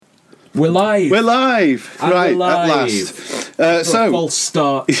We're live. We're live. And Right, we're live. at last. A false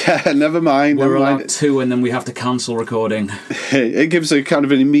start. Yeah, never mind. We're never allowed mind. 2 and then we have to cancel recording. It gives a kind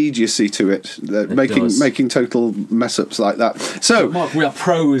of an immediacy to it, does. making total mess ups like that. So, Mark, we are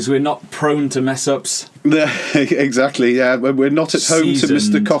pros. We're not prone to mess ups. exactly. Yeah, we're not at home Seasoned.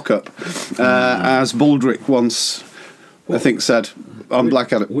 to Mr. Cockup, as Baldrick once, I think, said on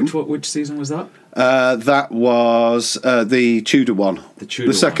Blackadder. Which season was that? That was the Tudor one,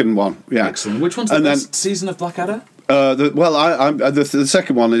 The second one. Yeah, Excellent. Which one's the And then- best season of Blackadder? The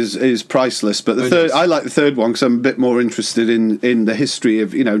second one is priceless, but the third, yes. I like the third one because I'm a bit more interested in the history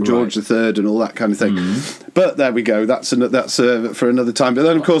of George III and all that kind of thing. But there we go. That's for another time. But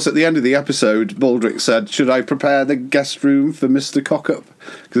then, of course, at the end of the episode, Baldrick said, "Should I prepare the guest room for Mr. Cockup?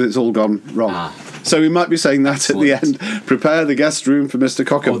 Because it's all gone wrong." So we might be saying that at the end. Prepare the guest room for Mr.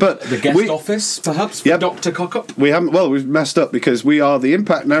 Cockup. Or but the guest office, perhaps, for Yep. Dr. Cockup? we haven't. Well, we've messed up because we are the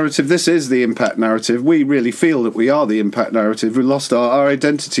Impact narrative. This is the Impact narrative. We really feel that we are the Impact narrative. We lost our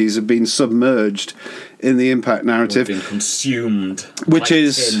identities have been submerged in the Impact narrative, Been consumed. which like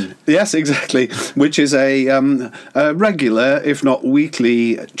is tin. yes, exactly. Which is a regular, if not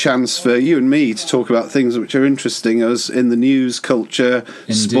weekly, chance for you and me to talk about things which are interesting us in the news, culture,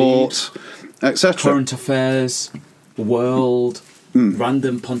 Indeed. sport, etc. Current affairs, the world,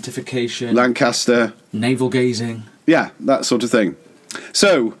 random pontification, Lancaster, navel gazing. yeah, that sort of thing.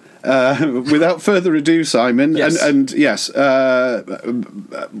 So. Without further ado, Simon, Yes. and yes,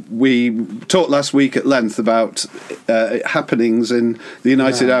 we talked last week at length about happenings in the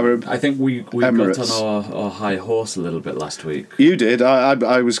United Arab. I think we got Emirates. on our high horse a little bit last week. You did.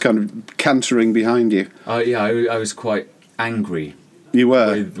 I was kind of cantering behind you. Yeah, I was quite angry You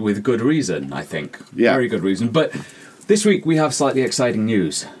were. with good reason, I think. Yeah. Very good reason. But this week we have slightly exciting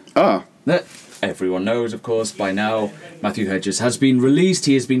news. Ah, That everyone knows, of course, by now. Matthew Hedges has been released.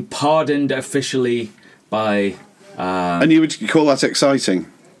 He has been pardoned officially by... and you would call that exciting,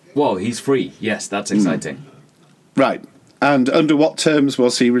 well, he's free. Yes, that's exciting. right? And under what terms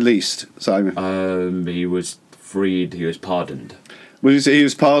was he released, Simon? He was freed. He was pardoned. He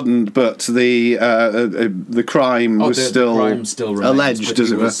was pardoned, but the crime was the still, crime still remains, alleged, but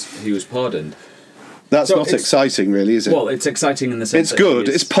as it were. He was pardoned. That's So not it's- exciting, really, is it? Well, it's exciting in the sense It's that good,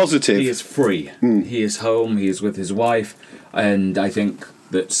 he is- it's positive. He is free. He is home. He is with his wife, and I think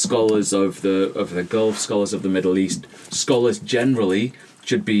that scholars of the Gulf, scholars of the Middle East, scholars generally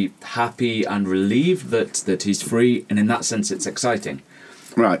should be happy and relieved that he's free, and in that sense, it's exciting.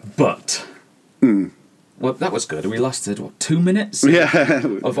 Right. But well, that was good. We lasted 2 minutes Yeah.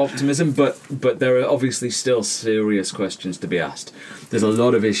 of optimism, but there are obviously still serious questions to be asked. There's a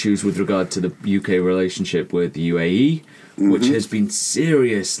lot of issues with regard to the UK relationship with the UAE, which has been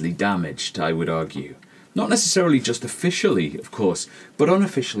seriously damaged, I would argue. Not necessarily just officially, of course, but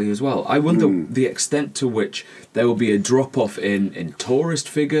unofficially as well. I wonder the extent to which there will be a drop-off in tourist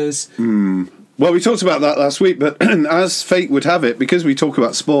figures. Well, we talked about that last week, but as fate would have it, because we talk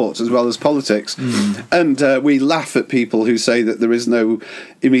about sports as well as politics, and we laugh at people who say that there is no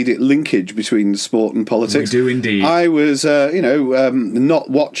immediate linkage between sport and politics. We do indeed. I was, not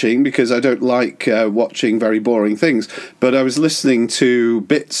watching because I don't like watching very boring things, but I was listening to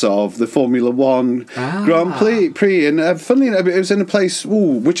bits of the Formula One Grand Prix, and funnily enough, it was in a place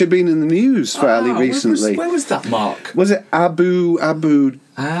which had been in the news fairly recently. Where was that, Mark? Was it Abu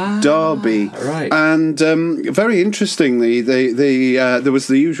Dhabi? Right. And very interestingly, there was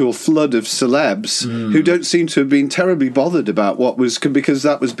the usual flood of celebs who don't seem to have been terribly bothered about what was, because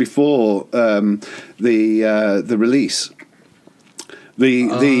that was before the release.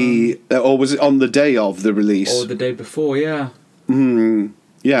 Or was it on the day of the release? Or the day before, yeah.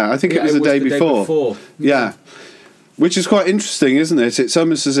 Yeah, I think it was the day before. Yeah. Which is quite interesting, isn't it? It's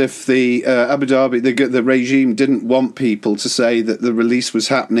almost as if the Abu Dhabi, the regime didn't want people to say that the release was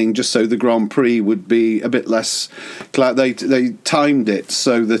happening just so the Grand Prix would be a bit less... They timed it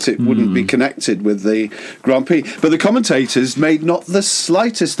so that it wouldn't be connected with the Grand Prix. But the commentators made not the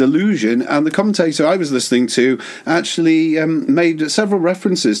slightest allusion, and the commentator I was listening to actually made several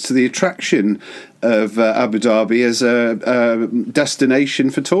references to the attraction of Abu Dhabi as a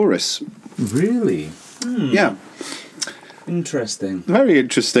destination for tourists. Really? Yeah. Interesting. Very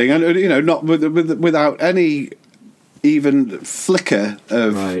interesting, and not without any even flicker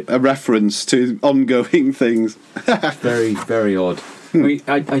of a reference to ongoing things. Very, very odd. I mean,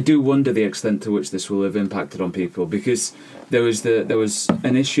 I do wonder the extent to which this will have impacted on people, because there was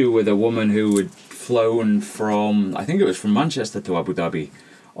an issue with a woman who had flown from, I think it was from Manchester to Abu Dhabi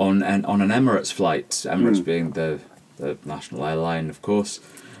on an Emirates flight. Emirates being the national airline, of course.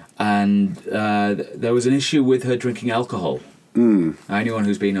 And there was an issue with her drinking alcohol Anyone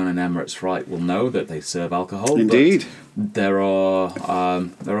who's been on an Emirates flight will know that they serve alcohol. Indeed. But there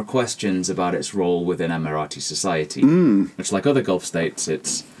are questions about its role within Emirati society. Much like other Gulf states,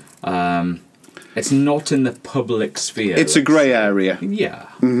 it's not in the public sphere. It's a grey area. Yeah.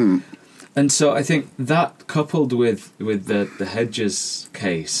 And so I think that, coupled with the Hedges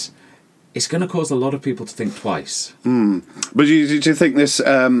case, it's going to cause a lot of people to think twice. But do you think this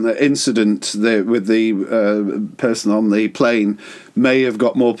incident with the person on the plane may have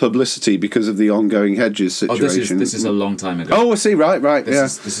got more publicity because of the ongoing Hedges situation? This is a long time ago. Oh, I see. Right.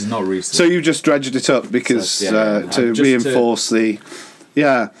 This is not recent. So you just dredged it up because to reinforce the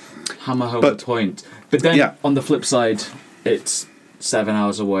hammer home the point. But then on the flip side, it's 7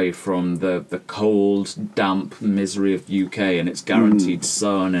 hours away from the cold, damp misery of UK, and it's guaranteed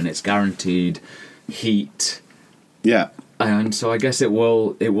sun and it's guaranteed heat. Yeah. And so I guess it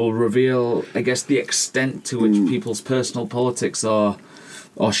will reveal, I guess, the extent to which people's personal politics are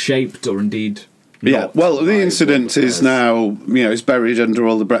shaped or indeed. Well, the incident is now, it's buried under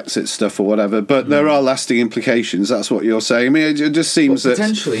all the Brexit stuff or whatever, but there are lasting implications. That's what you're saying. I mean, it just seems that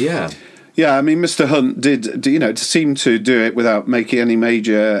potentially, yeah. Yeah, I mean, Mr. Hunt did seem to do it without making any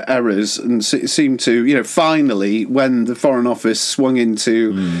major errors, and seemed to, finally, when the Foreign Office swung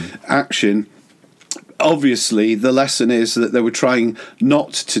into action, obviously the lesson is that they were trying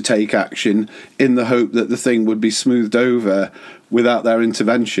not to take action in the hope that the thing would be smoothed over without their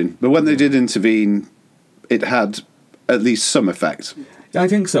intervention. But when they did intervene, it had at least some effect. I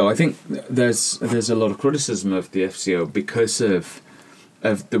think so. I think there's a lot of criticism of the FCO because of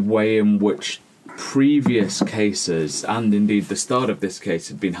the way in which previous cases, and indeed the start of this case,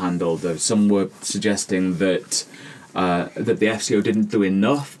 had been handled. Some were suggesting that the FCO didn't do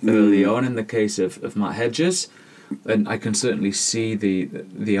enough early on in the case of Matt Hedges, and I can certainly see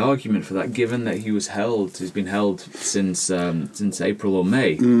the argument for that, given that he's been held since April or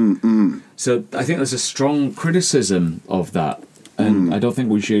May. So I think there's a strong criticism of that, and I don't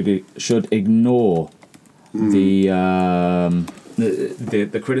think we should ignore the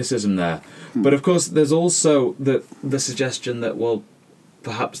criticism there. But of course there's also the suggestion that, well,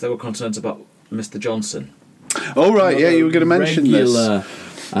 perhaps there were concerns about Mr. Johnson. Oh right, you were going to mention this.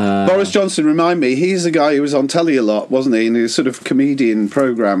 Boris Johnson, remind me, he's the guy who was on telly a lot, wasn't he? In his sort of comedian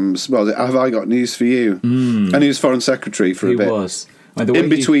programmes. Well, Have I Got News for You? And he was Foreign Secretary for a bit. He was. In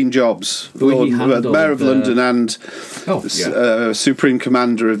between jobs, Mayor of London and Supreme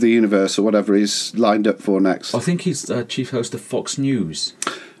Commander of the Universe, or whatever he's lined up for next. I think he's chief host of Fox News.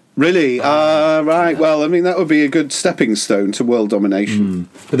 Really? Right. Well, I mean, that would be a good stepping stone to world domination.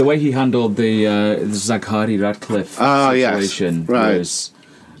 But the way he handled the Zaghari Ratcliffe situation was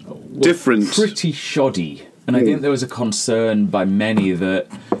different, pretty shoddy, and I think there was a concern by many that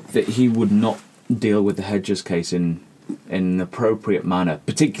he would not deal with the Hedges case in an appropriate manner,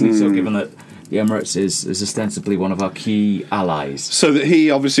 particularly so given that the Emirates is ostensibly one of our key allies. So that he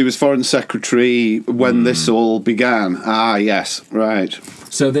obviously was Foreign Secretary when this all began. Yes, right.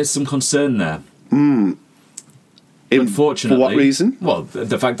 So there's some concern there. Unfortunately. For what reason? Well,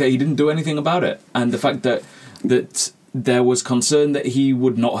 the fact that he didn't do anything about it, and the fact that there was concern that he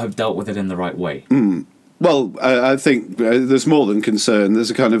would not have dealt with it in the right way. Well, I think there's more than concern.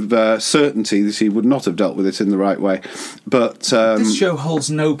 There's a kind of certainty that he would not have dealt with it in the right way. But this show holds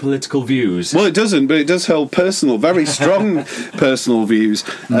no political views. Well, it doesn't, but it does hold very strong personal views.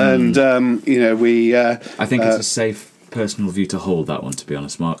 And, I think it's a safe personal view to hold, that one, to be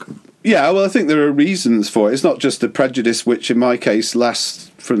honest, Mark. Yeah, well, I think there are reasons for it. It's not just a prejudice, which in my case lasts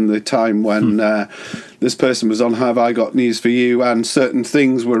from the time when this person was on Have I Got News for You, and certain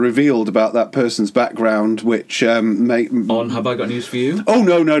things were revealed about that person's background, which on Have I Got News for You? Oh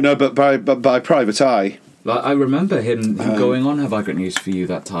no, but by private eye. I remember him going on Have I Got News for You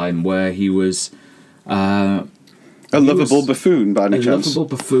that time, where he was a lovable buffoon, by any chance. A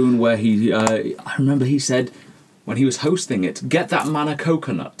lovable buffoon, where I remember he said when he was hosting it, "Get that man a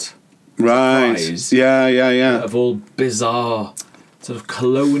coconut." Right. Yeah. Of all bizarre sort of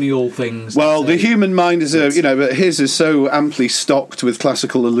colonial things. Well, the human mind is but his is so amply stocked with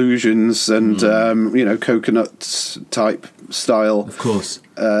classical allusions and coconut type style. Of course.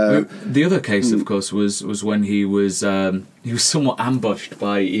 The other case, of course, was when he was somewhat ambushed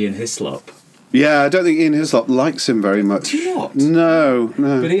by Ian Hislop. Yeah, I don't think Ian Hislop likes him very much. Do you not? No.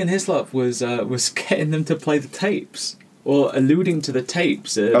 But Ian Hislop was getting them to play the tapes, or alluding to the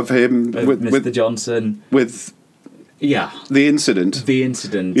tapes of him with Mr. Johnson with the incident. Of,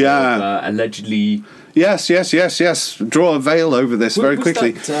 allegedly. Yes. Draw a veil over this very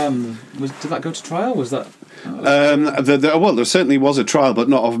quickly. Did that go to trial? Was that? Well, there certainly was a trial, but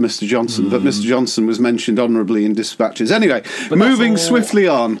not of Mr. Johnson. But Mr. Johnson was mentioned honourably in dispatches. Anyway, moving swiftly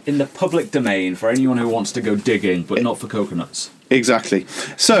on. In the public domain for anyone who wants to go digging, but not for coconuts. Exactly.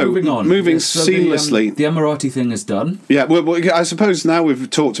 So, moving seamlessly. The Emirati thing is done. Yeah, well, I suppose now we've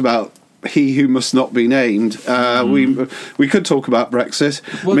talked about he who must not be named. We could talk about Brexit.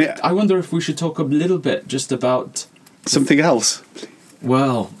 Well, I wonder if we should talk a little bit just about... something else.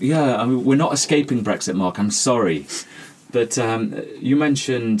 Well, yeah, I mean, we're not escaping Brexit, Mark, I'm sorry. But you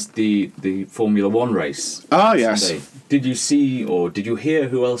mentioned the Formula One race. Ah, yes. Sunday. Did you see or did you hear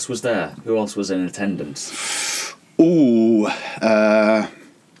who else was there? Who else was in attendance? Ooh,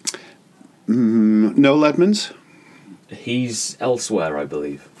 Noel Edmonds? He's elsewhere, I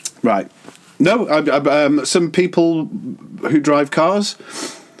believe. Right. No, some people who drive cars?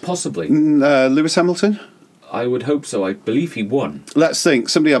 Possibly. Lewis Hamilton? I would hope so. I believe he won. Let's think.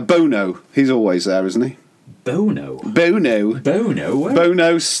 Somebody, Bono. He's always there, isn't he? Bono? Bono. Where?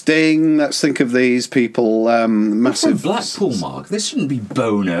 Bono, Sting. Let's think of these people. Massive. From Blackpool, Mark. This shouldn't be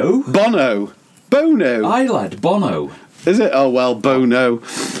Bono. Bono. Aye, lad. Bono. Is it? Oh, well, Bono.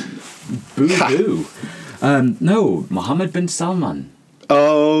 Boo-hoo. No, Mohammed bin Salman.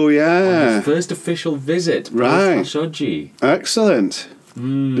 Oh, yeah. On his first official visit. Right. Khashoggi. Excellent.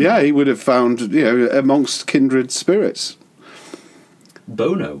 Yeah, he would have found, amongst kindred spirits.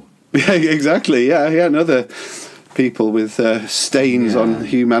 Bono. Yeah, exactly. Yeah, and other people with stains on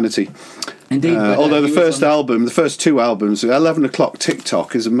humanity. Indeed. Although the first two albums, 11 O'Clock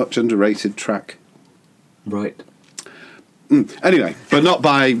TikTok is a much underrated track. Right. Anyway, but not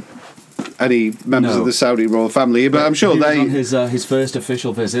by any members of the Saudi royal family, but I'm sure they... Was on his first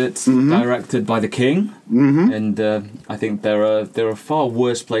official visit, directed by the king, and I think there are far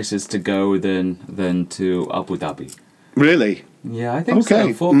worse places to go than to Abu Dhabi. Really? Yeah, I think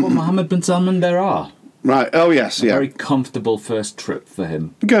so. For Mohammed bin Salman, there are. Right. Oh, yes. A very comfortable first trip for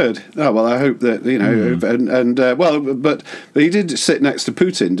him. Good. Oh, well, I hope that but he did sit next to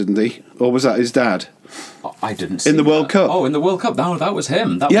Putin, didn't he? Or was that his dad? I didn't see in the World Cup. Oh, in the World Cup. No, that was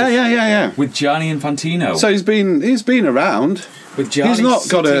him. Yeah. With Gianni Infantino. So he's been around. With Gianni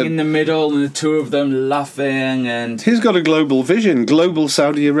sitting in the middle, and the two of them laughing, and he's got a global vision. Global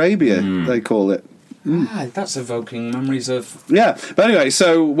Saudi Arabia, they call it. That's evoking memories of... Yeah, but anyway,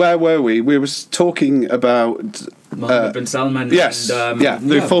 so where were we? We were talking about... Mohammed bin Salman. Yes,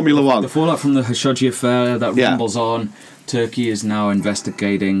 the Formula One. The fallout from the Khashoggi affair that rumbles on. Turkey is now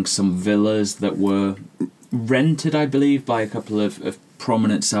investigating some villas that were rented, I believe, by a couple of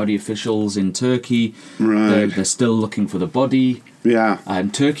prominent Saudi officials in Turkey. Right. They're still looking for the body. Yeah.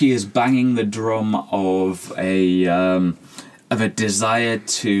 Turkey is banging the drum of a desire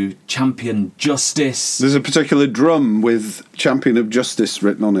to champion justice. There's a particular drum with Champion of Justice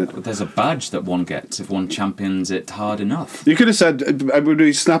written on it. There's a badge that one gets if one champions it hard enough. You could have said, it would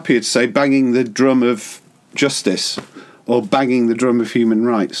be snappier to say, banging the drum of justice, or banging the drum of human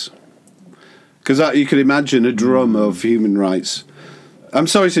rights. Because you could imagine a drum of human rights. I'm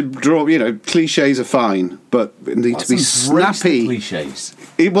sorry to draw, cliches are fine, but they need to be snappy. Cliches.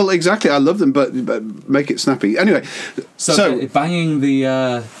 Well, exactly. I love them, but make it snappy. Anyway, so banging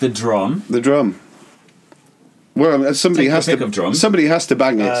the drum. The drum. Well, somebody has to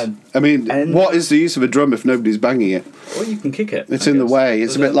bang it. I mean, what is the use of a drum if nobody's banging it? Well, you can kick it. It's in the way.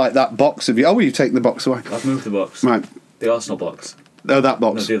 It's a bit like that box of you. Oh, you've taken the box away. I've moved the box. Right. The Arsenal box. Oh, that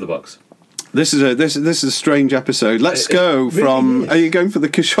box. No, the other box. This is a strange episode. Let's go from... Are you going for the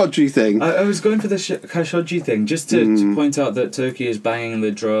Khashoggi thing? I was going for the Khashoggi thing, just to point out that Turkey is banging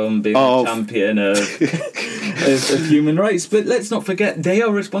the drum, being the champion of human rights. But let's not forget, they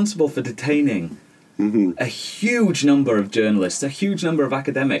are responsible for detaining a huge number of journalists, a huge number of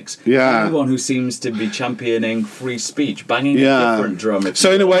academics. Yeah. Anyone who seems to be championing free speech, banging a different drum.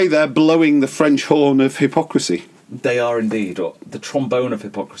 So in a way, they're blowing the French horn of hypocrisy. They are indeed, or the trombone of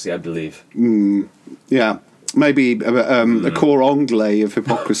hypocrisy, I believe. Yeah, maybe a cor anglais of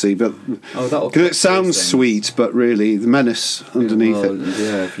hypocrisy, but because it sounds sweet, but really the menace underneath it.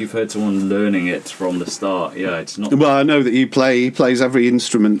 Yeah, if you've heard someone learning it from the start, it's not. Well, I know that he plays every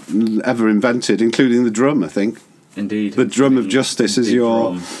instrument ever invented, including the drum. I think. Indeed, the drum of justice is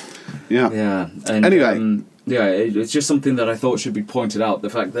your. Drum. Yeah. And, anyway. It's just something that I thought should be pointed out. The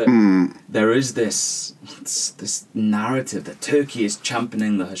fact that there is this narrative that Turkey is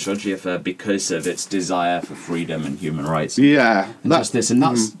championing the Khashoggi affair because of its desire for freedom and human rights. Yeah, and justice, and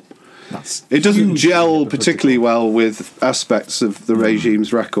that's it doesn't gel particularly well with aspects of the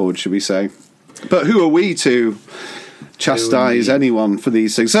regime's record, should we say? But who are we to chastise anyone for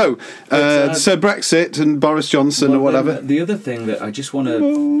these things. So, so Brexit and Boris Johnson or whatever. The other thing that I just want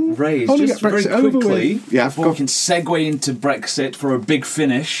to raise, just very quickly, before we can segue into Brexit for a big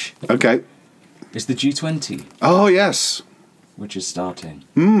finish, is the G20. Oh, yes. Which is starting.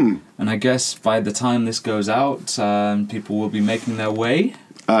 And I guess by the time this goes out, people will be making their way.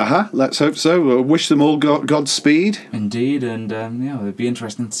 Let's hope so. We'll wish them all Godspeed. Indeed, and it'd be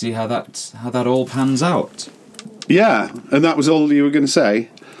interesting to see how that all pans out. Yeah, and that was all you were going to say?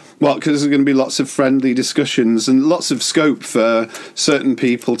 Well, because there's going to be lots of friendly discussions and lots of scope for certain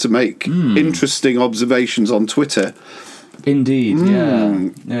people to make interesting observations on Twitter. Indeed, yeah,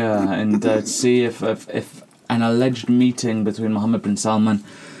 and see if an alleged meeting between Mohammed bin Salman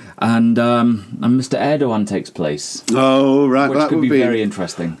and Mr. Erdogan takes place. Oh, right. Which could be very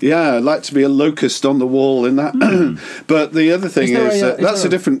interesting. Yeah, I'd like to be a locust on the wall in that. But the other thing is that's a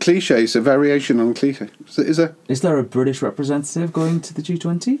different cliche. It's a variation on cliche. Is there? Is there a British representative going to the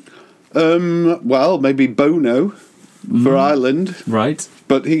G20? Well, maybe Bono for Ireland. Right.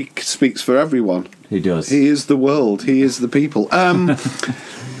 But he speaks for everyone. He does. He is the world. He is the people.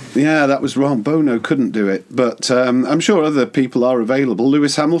 Yeah, that was wrong. Bono couldn't do it, but I'm sure other people are available.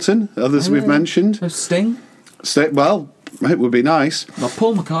 Lewis Hamilton, others we've mentioned. Sting? Well, it would be nice. Well,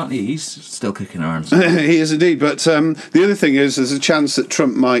 Paul McCartney, he's still kicking around. He is indeed, but the other thing is there's a chance that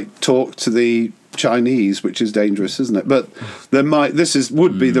Trump might talk to the Chinese, which is dangerous, isn't it? But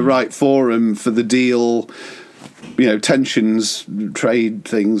would be the right forum for the deal, tensions, trade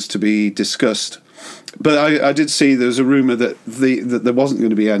things to be discussed. But I did see there was a rumour that there wasn't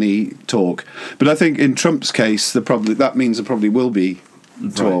going to be any talk. But I think in Trump's case, that means there probably will be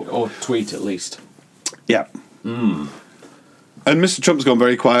talk. Right, or tweet at least. Yeah. And Mr. Trump's gone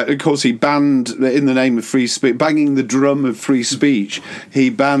very quiet. Of course, he banned, in the name of free speech, banging the drum of free speech, he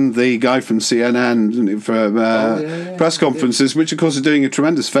banned the guy from CNN from press conferences, which, of course, is doing a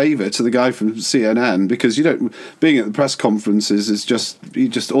tremendous favour to the guy from CNN, because being at the press conferences is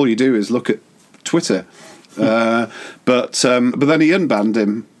just all you do is look at Twitter. But then he unbanned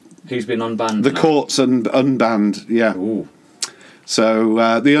him. He's been unbanned. The courts unbanned, yeah. Ooh. So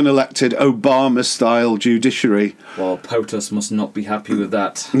the unelected Obama-style judiciary. Well, POTUS must not be happy with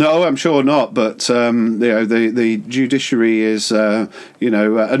that. No, I'm sure not. But the judiciary is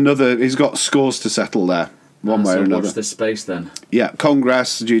another. He's got scores to settle there, one way or another. Watch this space then. Yeah,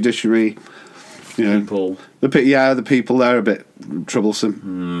 Congress, judiciary. People. The people there are a bit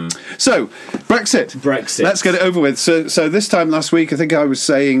troublesome. So, Brexit. Let's get it over with. So this time last week, I think I was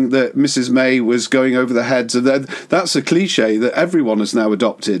saying that Mrs. May was going over the heads of that's a cliche that everyone has now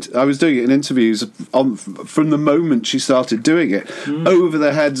adopted. I was doing it in interviews from the moment she started doing it, over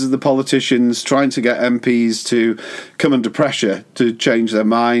the heads of the politicians, trying to get MPs to come under pressure to change their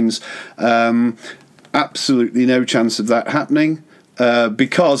minds. Absolutely no chance of that happening.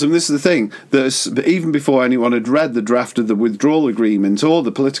 Because, and this is the thing, even before anyone had read the draft of the withdrawal agreement or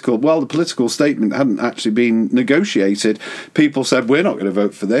the political statement hadn't actually been negotiated, people said, we're not going to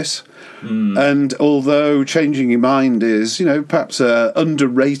vote for this. And although changing your mind is, perhaps an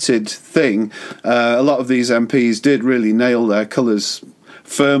underrated thing, a lot of these MPs did really nail their colours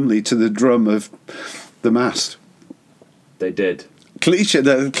firmly to the drum of the mast. They did.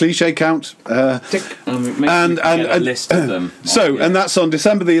 The cliche count. Tick. And a list of them. And that's on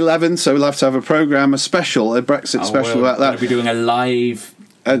December the 11th, so we'll have to have a programme, a Brexit special about that. We'll be doing a live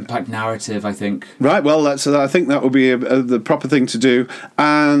impact narrative, I think. Right, well, I think that will be the proper thing to do.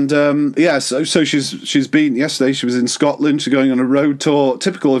 And, so she's been, yesterday she was in Scotland, she's going on a road tour,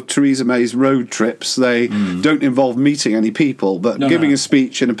 typical of Theresa May's road trips. They don't involve meeting any people, but giving a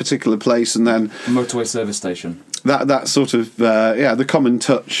speech in a particular place and then... A motorway service station. That sort of the common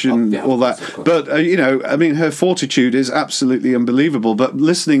touch and all that, but her fortitude is absolutely unbelievable. But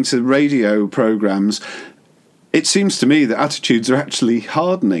listening to radio programs, it seems to me that attitudes are actually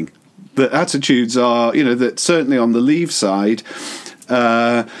hardening. That attitudes are, that certainly on the Leave side,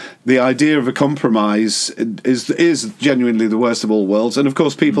 the idea of a compromise is genuinely the worst of all worlds. And of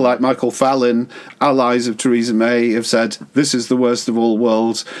course, people like Michael Fallon, allies of Theresa May, have said this is the worst of all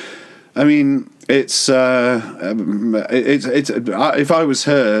worlds. I mean, it's if I was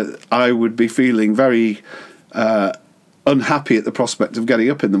her, I would be feeling very unhappy at the prospect of getting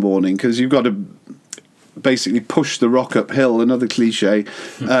up in the morning, because you've got to basically push the rock uphill, another cliche,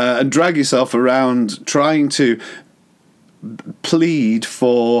 and drag yourself around trying to plead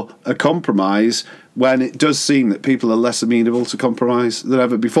for a compromise when it does seem that people are less amenable to compromise than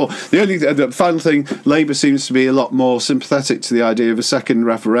ever before. The final thing, Labour seems to be a lot more sympathetic to the idea of a second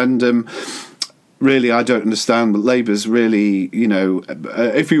referendum. really, I don't understand. But Labour's really,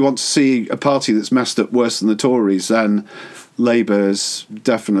 if you want to see a party that's messed up worse than the Tories, then Labour's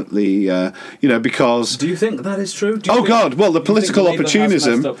definitely, because... Do you think that is true? God, well, the political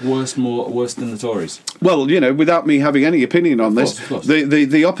opportunism... Has messed up worse than the Tories? Well, without me having any opinion on this,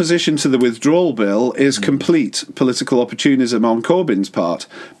 the opposition to the withdrawal bill is complete political opportunism on Corbyn's part,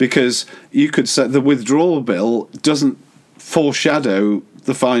 because you could say the withdrawal bill doesn't foreshadow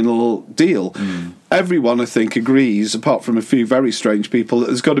the final deal. Everyone, I think, agrees, apart from a few very strange people, that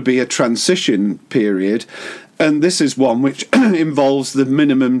there's got to be a transition period. And this is one which involves the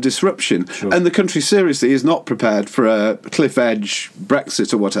minimum disruption. Sure. And the country seriously is not prepared for a cliff edge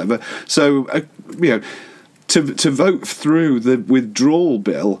Brexit or whatever. So, to vote through the withdrawal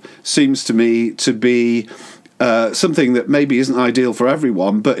bill seems to me to be something that maybe isn't ideal for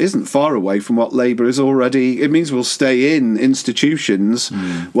everyone, but isn't far away from what Labour is already... It means we'll stay in institutions,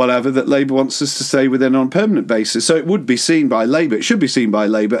 whatever, that Labour wants us to stay within on a permanent basis. So it would be seen by Labour, it should be seen by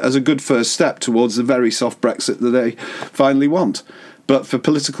Labour as a good first step towards the very soft Brexit that they finally want. But for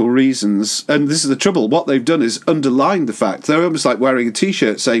political reasons, and this is the trouble, what they've done is underlined the fact. They're almost like wearing a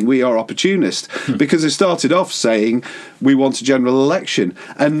T-shirt saying we are opportunist, because they started off saying we want a general election,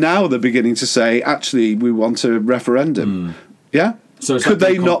 and now they're beginning to say, actually, we want a referendum. Yeah? So could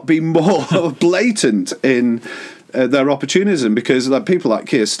they not be more blatant in their opportunism? Because people like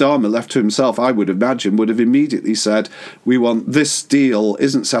Keir Starmer, left to himself, I would imagine, would have immediately said, we want this deal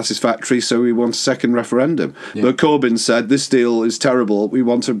isn't satisfactory, so we want a second referendum. Yeah. But Corbyn said, this deal is terrible, we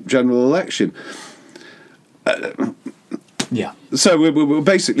want a general election. So we're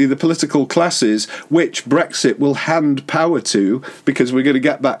basically the political classes which Brexit will hand power to, because we're going to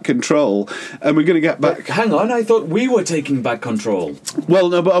get back control, and we're going to get back... But hang on, I thought we were taking back control. Well,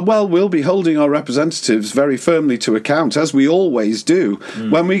 no, but we'll be holding our representatives very firmly to account, as we always do.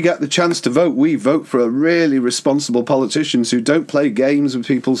 When we get the chance to vote, we vote for a really responsible politicians who don't play games with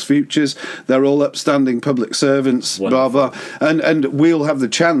people's futures. They're all upstanding public servants, blah, blah. And we'll have the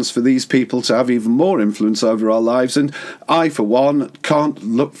chance for these people to have even more influence over our lives. And I, for one, can't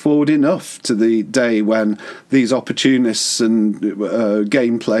look forward enough to the day when these opportunists and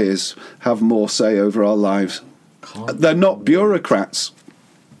game players have more say over our lives. They're not bureaucrats.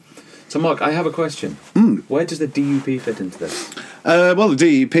 So, Mark, I have a question. Where does the DUP fit into this? Well,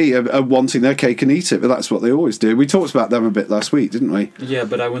 the DUP are wanting their cake and eat it, but that's what they always do. We talked about them a bit last week, didn't we? Yeah,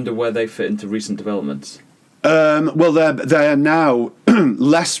 but I wonder where they fit into recent developments. Well, they're now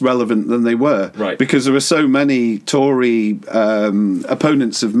less relevant than they were, right? Because there are so many Tory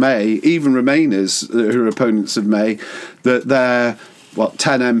opponents of May, even Remainers who are opponents of May, that their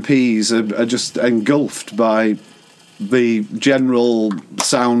 10 MPs are just engulfed by the general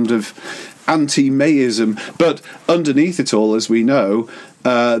sound of anti-Mayism. But underneath it all, as we know,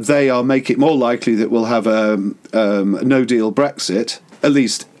 they make it more likely that we'll have a no-deal Brexit, at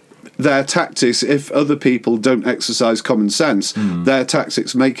least. Their tactics, if other people don't exercise common sense, their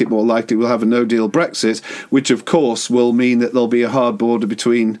tactics make it more likely we'll have a no-deal Brexit, which of course will mean that there'll be a hard border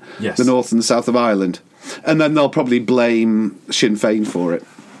between the north and the south of Ireland. And then they'll probably blame Sinn Féin for it.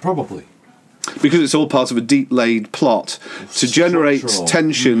 Probably. Because it's all part of a deep-laid plot to generate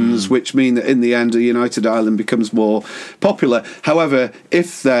tensions which mean that in the end a united Ireland becomes more popular. However,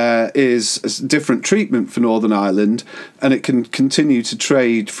 if there is a different treatment for Northern Ireland and it can continue to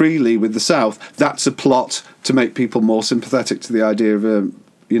trade freely with the South, that's a plot to make people more sympathetic to the idea of a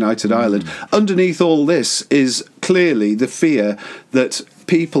united Ireland. Underneath all this is clearly the fear that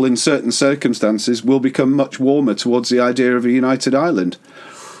people in certain circumstances will become much warmer towards the idea of a united Ireland.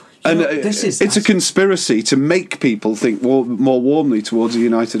 And it's a conspiracy to make people think more warmly towards a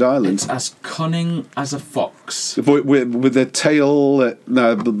united Ireland. It's as cunning as a fox. With a tail,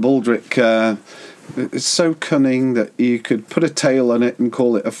 Baldrick, it's so cunning that you could put a tail on it and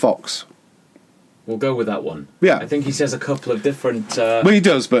call it a fox. We'll go with that one. Yeah. I think he says a couple of different... Well, he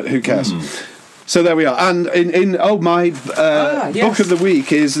does, but who cares? So there we are. And my book of the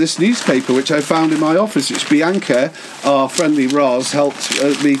week is this newspaper which I found in my office, which Bianca, our friendly Roz, helped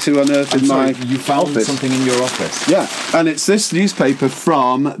me to unearth in my office. You found something in your office? Yeah, and it's this newspaper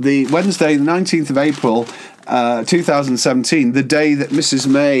from the Wednesday, the 19th of April, 2017, the day that Mrs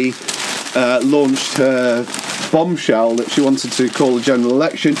May launched her bombshell that she wanted to call a general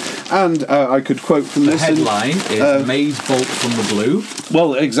election. And I could quote from this. The headline is May's Bolt from the Blue.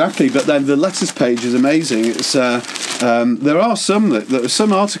 Well, exactly, but then the letters page is amazing. It's there are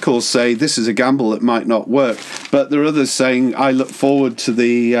some articles say this is a gamble that might not work, but there are others saying I look forward to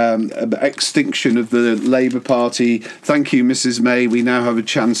the extinction of the Labour Party. Thank you, Mrs. May. We now have a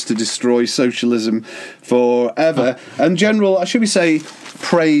chance to destroy socialism forever. And general, should we say,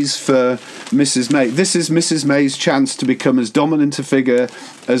 praise for Mrs. May. This is Mrs. May's chance to become as dominant a figure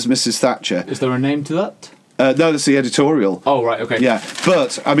as Mrs. Thatcher. Is there a name to that? No, that's the editorial. Oh, right, okay. Yeah,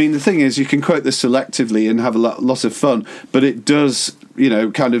 but, I mean, the thing is, you can quote this selectively and have a lot of fun, but it does,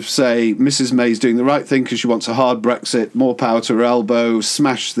 kind of say Mrs. May's doing the right thing because she wants a hard Brexit, more power to her elbow,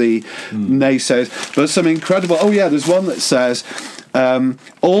 smash the naysayers. But some incredible... Oh, yeah, there's one that says...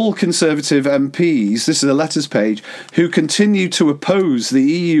 all Conservative MPs, this is a letters page, who continue to oppose the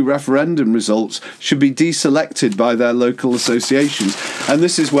EU referendum results should be deselected by their local associations. And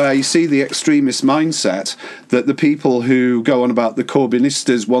this is where you see the extremist mindset that the people who go on about the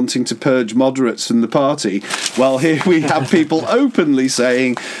Corbynistas wanting to purge moderates from the party, well, here we have people openly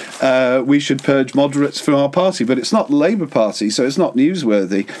saying we should purge moderates from our party, but it's not the Labour Party, so it's not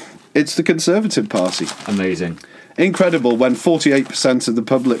newsworthy. It's the Conservative Party. Amazing. Incredible when 48% of the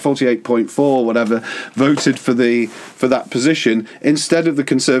public, 48.4 whatever, voted for that position. Instead of the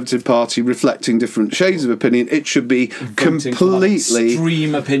Conservative Party reflecting different shades of opinion, it should be completely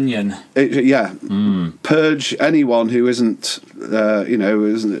extreme opinion. Purge anyone who isn't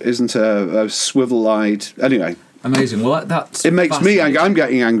a swivel-eyed. Anyway. Amazing. Well, that's it makes me. I'm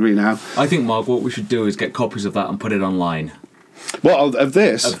getting angry now. I think, Mark, what we should do is get copies of that and put it online. What, of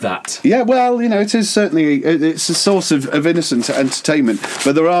this? Of that. Yeah, well, it is certainly, it's a source of innocent entertainment,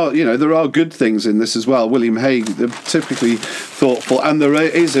 but there are good things in this as well. William Hague, typically thoughtful, and there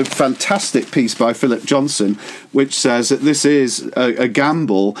is a fantastic piece by Philip Johnson which says that this is a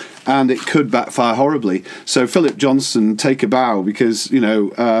gamble and it could backfire horribly. So Philip Johnson, take a bow, because,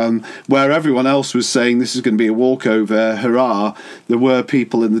 where everyone else was saying this is going to be a walkover, hurrah, there were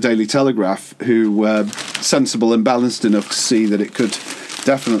people in the Daily Telegraph who were sensible and balanced enough to see that it could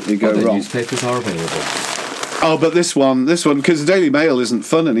definitely go wrong. Newspapers are available. Oh, but this one, because the Daily Mail isn't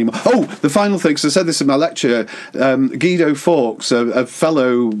fun anymore. Oh, the final thing, because I said this in my lecture, Guido Fawkes, a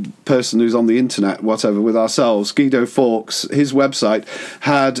fellow person who's on the internet, whatever, with ourselves, Guido Fawkes, his website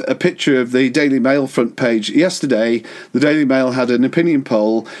had a picture of the Daily Mail front page. Yesterday, the Daily Mail had an opinion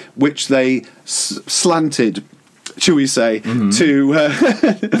poll which they slanted, shall we say, to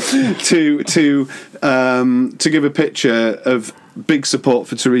give a picture of big support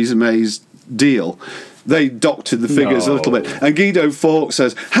for Theresa May's deal. They doctored the figures a little bit. And Guido Fawkes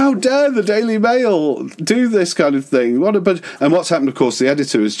says, how dare the Daily Mail do this kind of thing? And what's happened, of course, the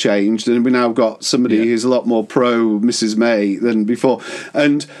editor has changed, and we now got somebody who's a lot more pro Mrs. May than before.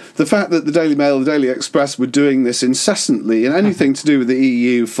 And the fact that the Daily Mail, the Daily Express were doing this incessantly, and anything to do with the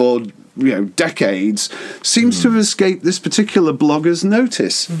EU for decades, seems to have escaped this particular blogger's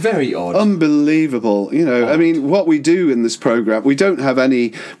notice. Very odd. Unbelievable. I mean, what we do in this programme, we do have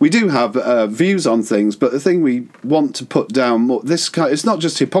views on things, but the thing we want to put down more, it's not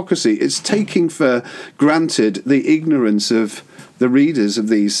just hypocrisy, it's taking for granted the ignorance of the readers of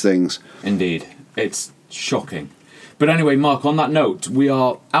these things. Indeed. It's shocking. But anyway, Mark, on that note, we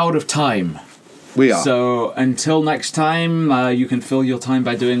are out of time. We are. So until next time, you can fill your time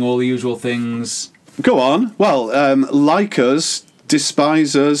by doing all the usual things. Go on. Well, like us,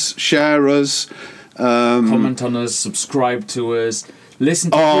 despise us, share us. Comment on us, subscribe to us.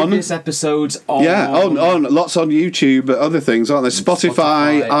 Listen to previous episodes on... Yeah, on lots on YouTube, but other things, aren't there?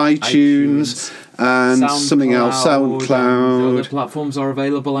 Spotify, iTunes, and SoundCloud, something else, SoundCloud. Other platforms are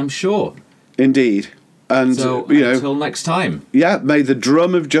available, I'm sure. Indeed. And, so, until next time. Yeah, may the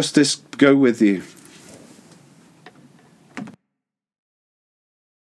drum of justice go with you.